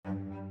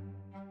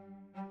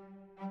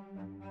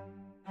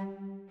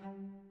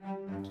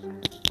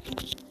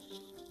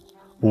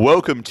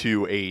Welcome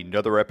to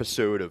another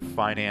episode of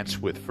Finance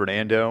with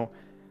Fernando.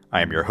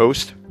 I am your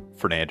host,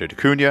 Fernando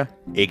D'Acunha,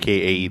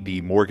 aka the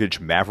Mortgage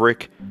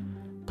Maverick.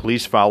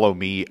 Please follow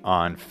me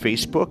on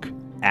Facebook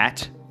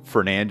at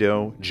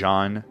Fernando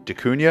John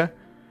D'Acunha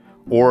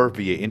or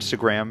via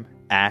Instagram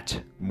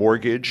at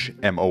Mortgage,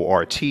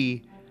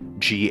 MORTGAGE,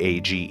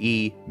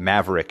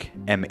 Maverick,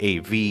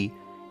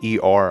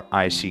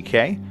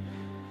 MAVERICK.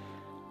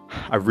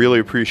 I really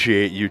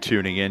appreciate you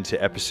tuning in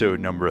to episode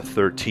number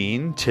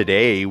 13.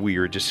 Today we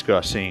are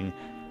discussing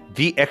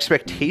the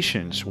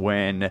expectations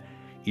when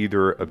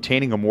either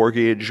obtaining a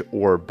mortgage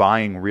or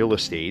buying real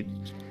estate.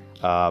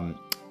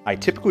 I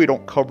typically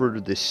don't cover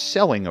the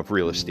selling of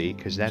real estate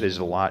because that is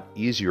a lot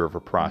easier of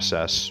a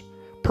process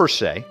per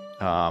se.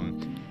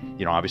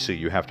 Obviously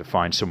you have to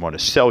find someone to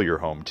sell your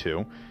home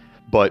to,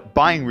 but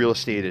buying real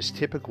estate is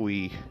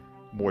typically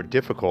more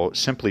difficult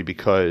simply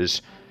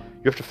because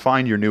you have to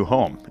find your new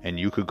home, and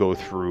you could go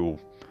through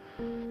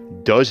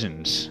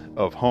dozens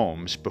of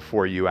homes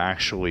before you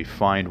actually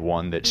find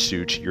one that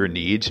suits your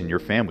needs and your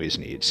family's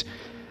needs.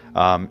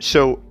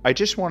 So I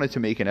just wanted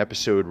to make an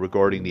episode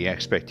regarding the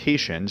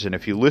expectations, and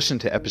if you listen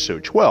to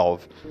episode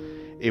 12,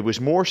 it was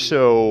more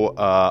so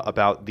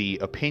about the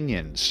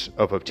opinions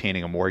of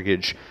obtaining a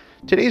mortgage.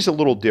 Today's a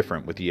little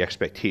different with the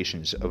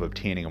expectations of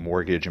obtaining a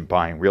mortgage and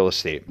buying real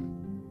estate,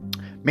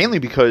 mainly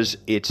because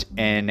it's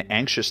an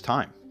anxious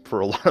time for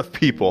a lot of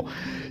people.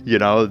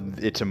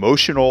 It's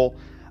emotional.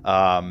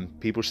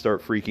 People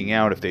start freaking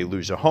out if they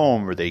lose a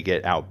home or they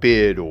get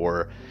outbid,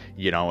 or,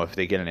 if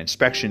they get an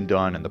inspection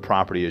done and the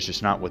property is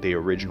just not what they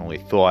originally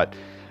thought.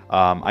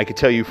 I could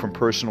tell you from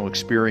personal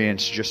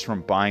experience, just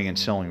from buying and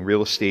selling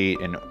real estate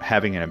and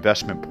having an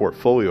investment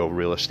portfolio of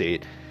real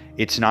estate,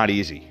 it's not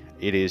easy.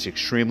 It is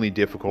extremely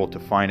difficult to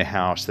find a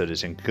house that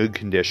is in good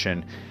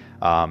condition.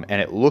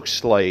 And it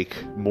looks like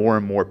more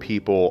and more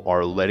people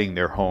are letting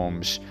their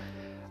homes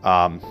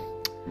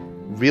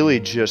really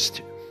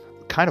just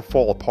kind of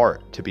fall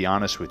apart, to be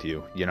honest with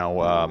you.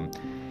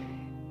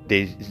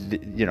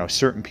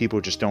 Certain people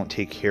just don't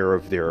take care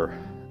of their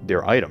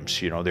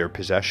items, their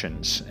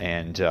possessions,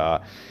 and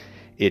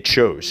it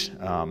shows.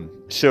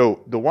 So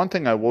the one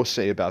thing I will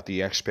say about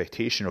the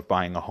expectation of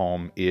buying a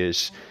home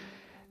is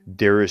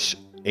there is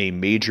a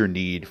major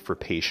need for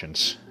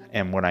patience.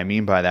 And what I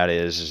mean by that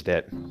is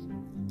that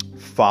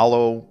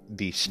follow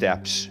the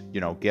steps,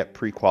 get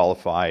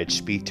pre-qualified,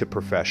 speak to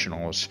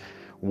professionals,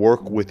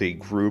 work with a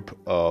group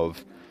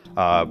of,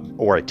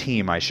 or a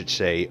team, I should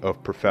say,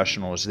 of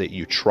professionals that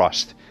you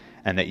trust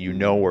and that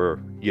are,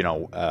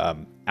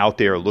 out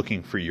there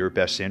looking for your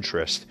best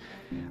interest,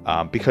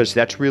 because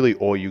that's really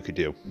all you could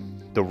do.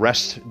 The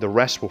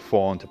rest will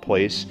fall into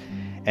place.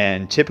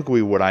 And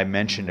typically what I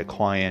mention to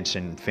clients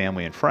and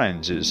family and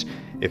friends is,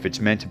 if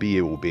it's meant to be,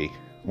 it will be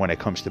when it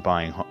comes to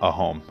buying a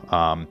home.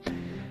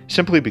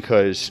 Simply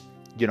because,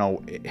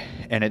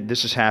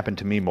 this has happened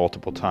to me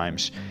multiple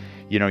times.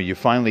 You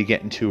finally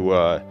get into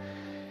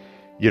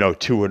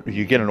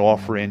you get an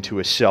offer into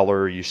a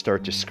seller, you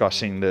start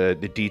discussing the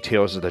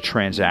details of the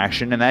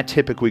transaction, and that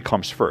typically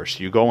comes first.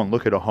 You go and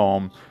look at a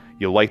home,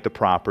 you like the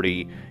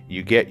property,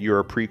 you get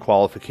your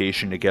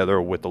pre-qualification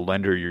together with the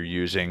lender you're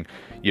using,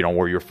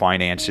 or your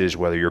finances,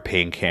 whether you're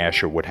paying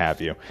cash or what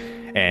have you,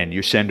 and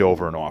you send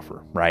over an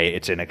offer, right?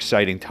 It's an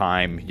exciting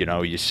time.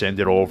 You send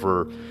it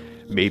over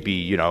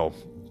maybe,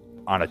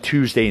 on a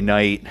Tuesday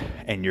night,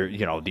 and you're,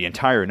 the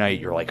entire night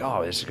you're like,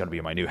 oh, this is going to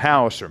be my new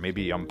house, or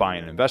maybe I'm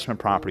buying an investment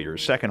property or a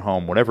second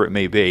home, whatever it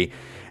may be,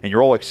 and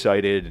you're all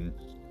excited, and,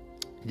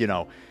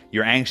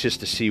 you're anxious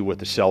to see what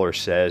the seller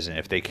says, and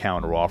if they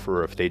counter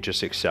offer, or if they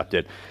just accept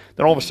it.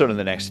 Then all of a sudden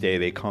the next day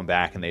they come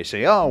back and they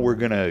say, oh, we're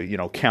going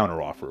to,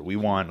 counter offer. We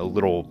want a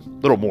little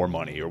more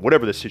money, or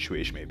whatever the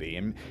situation may be.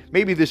 And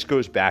maybe this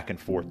goes back and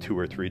forth 2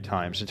 or 3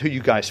 times until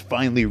you guys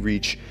finally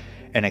reach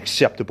an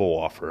acceptable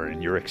offer,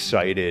 and you're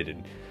excited,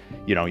 and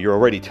you're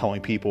already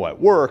telling people at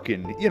work,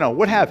 and,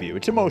 what have you.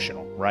 It's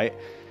emotional, right?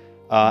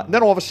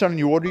 Then all of a sudden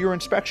you order your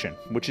inspection,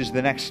 which is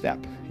the next step,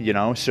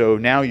 So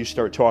now you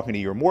start talking to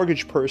your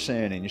mortgage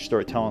person, and you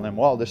start telling them,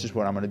 well, this is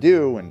what I'm going to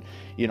do, and,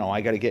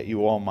 I got to get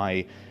you all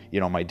my,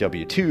 my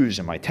W-2s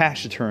and my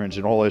tax returns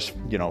and all this,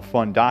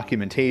 fun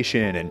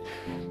documentation, and,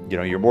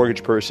 your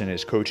mortgage person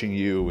is coaching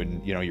you,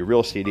 and, your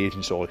real estate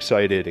agent's all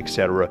excited,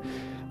 etc.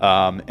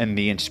 And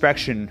the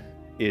inspection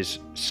is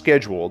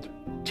scheduled,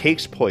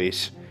 takes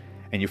place,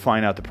 and you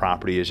find out the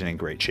property isn't in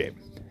great shape.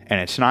 And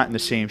it's not in the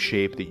same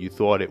shape that you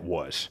thought it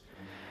was.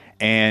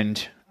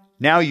 And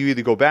now you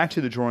either go back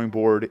to the drawing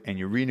board and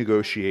you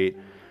renegotiate,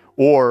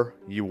 or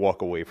you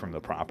walk away from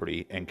the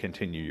property and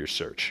continue your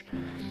search.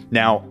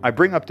 Now, I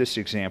bring up this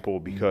example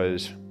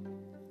because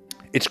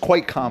it's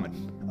quite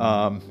common.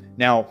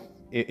 Now,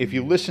 if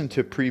you listen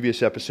to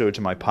previous episodes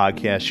of my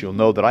podcast, you'll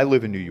know that I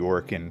live in New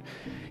York, and,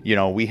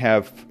 we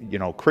have,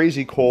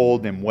 crazy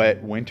cold and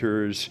wet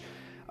winters.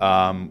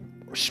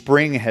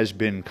 Spring has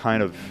been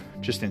kind of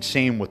just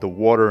insane with the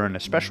water, and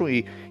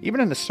especially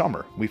even in the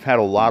summer. We've had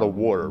a lot of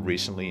water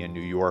recently in New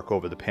York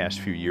over the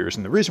past few years.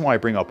 And the reason why I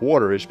bring up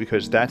water is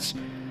because that's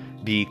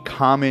the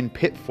common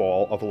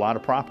pitfall of a lot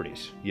of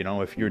properties.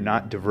 If you're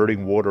not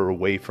diverting water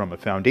away from a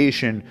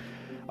foundation,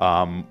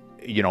 or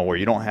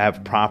you don't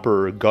have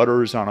proper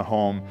gutters on a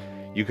home,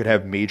 you could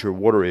have major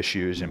water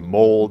issues and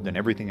mold and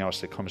everything else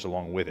that comes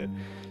along with it.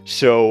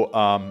 So,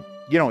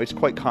 it's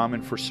quite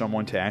common for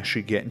someone to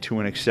actually get into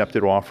an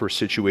accepted offer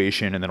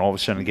situation and then all of a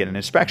sudden get an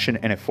inspection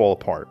and it fall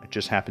apart. It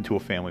just happened to a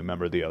family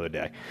member the other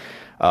day.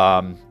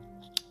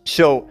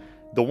 So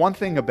the one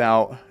thing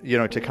about,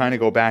 to kind of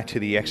go back to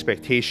the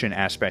expectation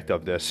aspect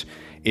of this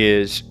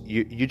is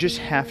you just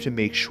have to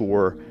make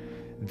sure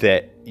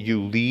that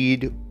you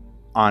lead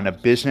on a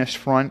business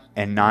front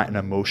and not an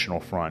emotional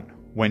front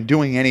when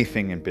doing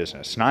anything in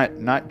business,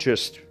 not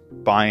just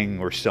buying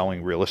or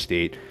selling real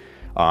estate,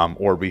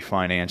 or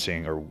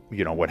refinancing or,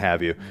 what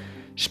have you.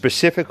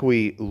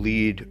 Specifically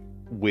lead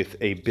with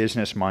a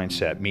business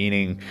mindset,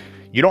 meaning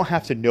you don't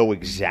have to know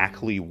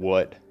exactly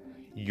what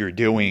you're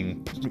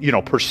doing,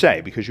 per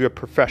se, because you have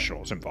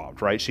professionals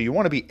involved, right? So you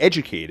want to be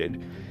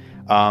educated,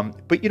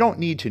 but you don't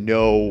need to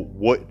know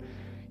what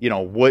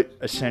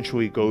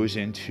essentially goes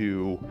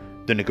into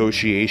the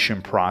negotiation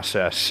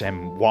process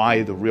and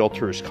why the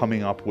realtor is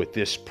coming up with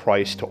this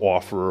price to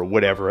offer or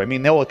whatever. I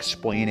mean, they'll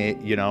explain it,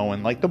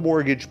 and like the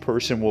mortgage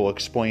person will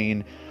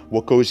explain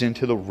what goes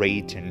into the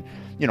rate. And,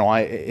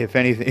 if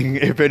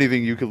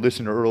anything, you could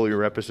listen to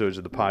earlier episodes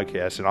of the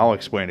podcast and I'll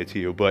explain it to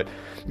you. But,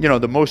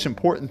 the most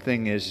important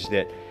thing is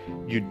that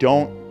you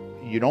don't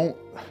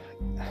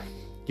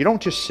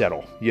just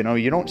settle, you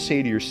don't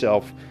say to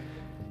yourself,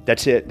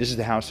 that's it, this is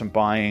the house I'm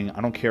buying,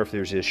 I don't care if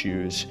there's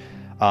issues.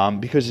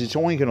 Because it's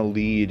only going to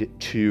lead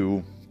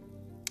to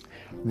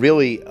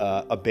really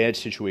a bad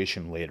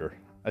situation later,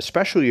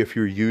 especially if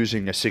you're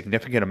using a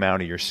significant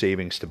amount of your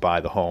savings to buy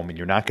the home and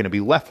you're not going to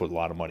be left with a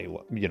lot of money,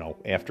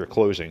 after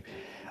closing.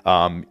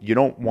 You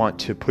don't want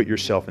to put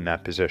yourself in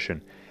that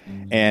position.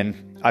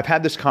 And I've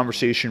had this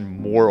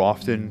conversation more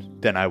often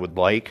than I would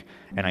like,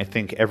 and I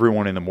think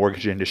everyone in the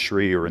mortgage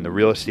industry or in the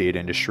real estate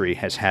industry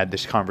has had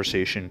this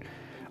conversation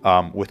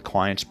with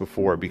clients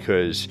before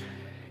because,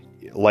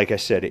 like I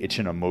said, it's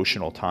an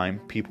emotional time.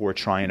 People are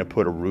trying to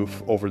put a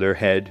roof over their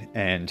head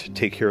and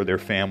take care of their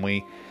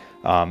family.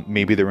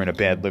 Maybe they're in a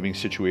bad living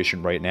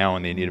situation right now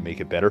and they need to make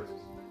it better.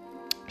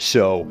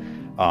 So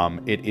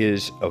it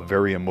is a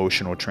very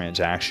emotional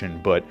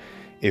transaction, but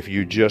if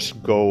you just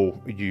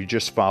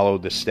follow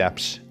the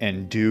steps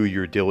and do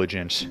your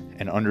diligence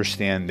and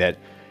understand that,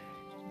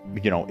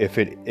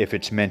 if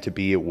it's meant to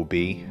be, it will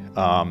be.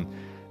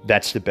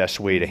 That's the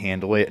best way to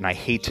handle it. And I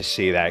hate to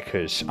say that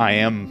because I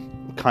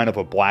am kind of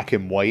a black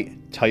and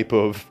white type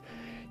of,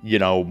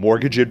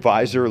 mortgage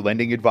advisor,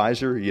 lending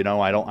advisor.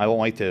 I don't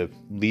like to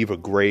leave a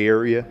gray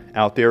area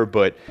out there,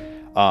 but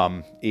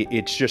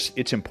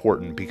it's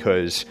important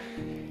because,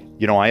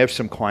 I have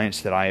some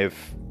clients that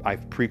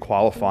I've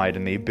pre-qualified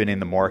and they've been in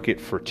the market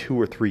for 2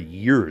 or 3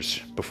 years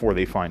before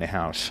they find a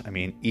house. I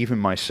mean, even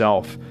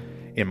myself,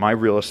 in my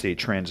real estate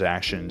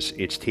transactions,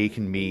 it's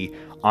taken me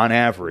on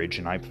average,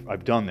 and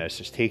I've done this,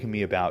 it's taken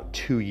me about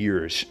 2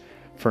 years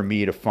for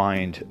me to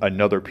find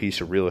another piece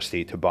of real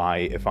estate to buy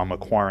if I'm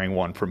acquiring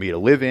one for me to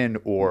live in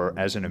or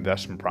as an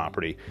investment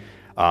property.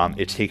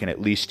 It's taken at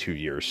least 2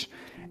 years.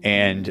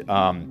 And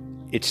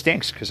it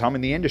stinks because I'm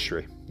in the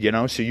industry,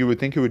 so you would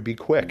think it would be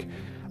quick.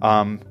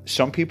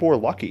 Some people are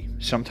lucky.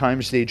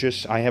 Sometimes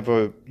I have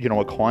a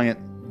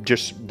client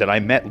just that I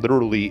met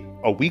literally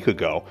a week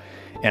ago,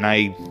 and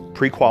I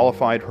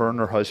pre-qualified her and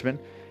her husband,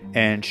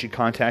 and she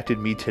contacted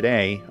me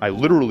today. I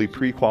literally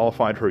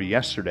pre-qualified her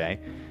yesterday,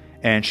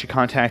 and she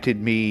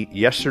contacted me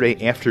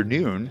yesterday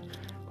afternoon,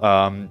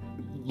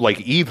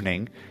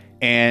 evening,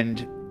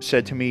 and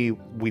said to me,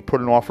 we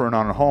put an offer in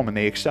on a home and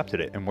they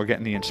accepted it, and we're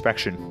getting the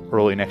inspection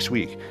early next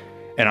week.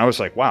 And I was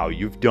like, wow,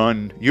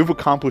 you've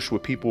accomplished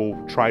what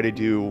people try to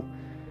do,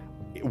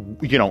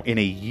 in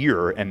a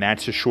year, and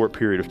that's a short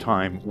period of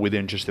time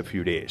within just a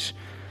few days.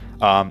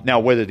 Now,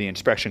 whether the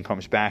inspection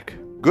comes back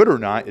good or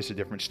not is a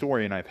different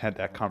story, and I've had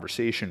that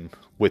conversation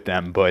with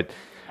them. But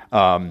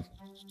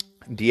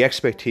the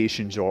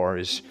expectations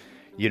is,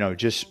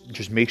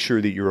 just make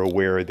sure that you're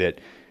aware that,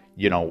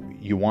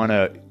 you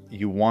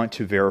want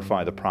to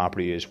verify the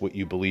property is what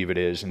you believe it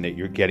is, and that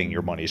you're getting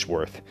your money's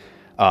worth.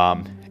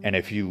 And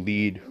if you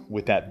lead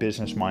with that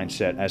business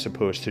mindset as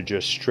opposed to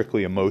just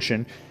strictly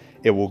emotion,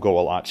 it will go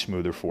a lot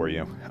smoother for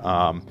you.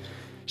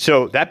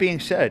 So that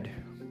being said,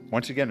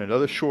 once again,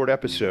 another short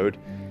episode,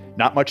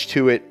 not much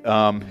to it.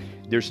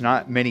 There's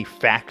not many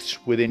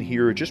facts within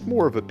here, just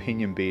more of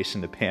opinion based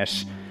in the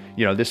past,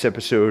 this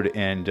episode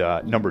and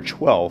number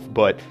 12.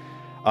 But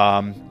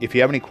if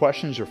you have any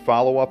questions or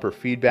follow-up or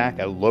feedback,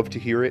 I'd love to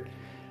hear it.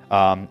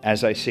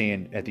 As I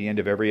say at the end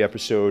of every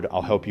episode,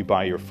 I'll help you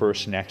buy your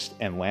first, next,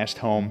 and last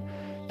home.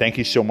 Thank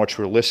you so much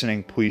for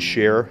listening. Please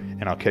share,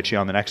 and I'll catch you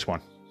on the next one.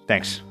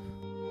 Thanks.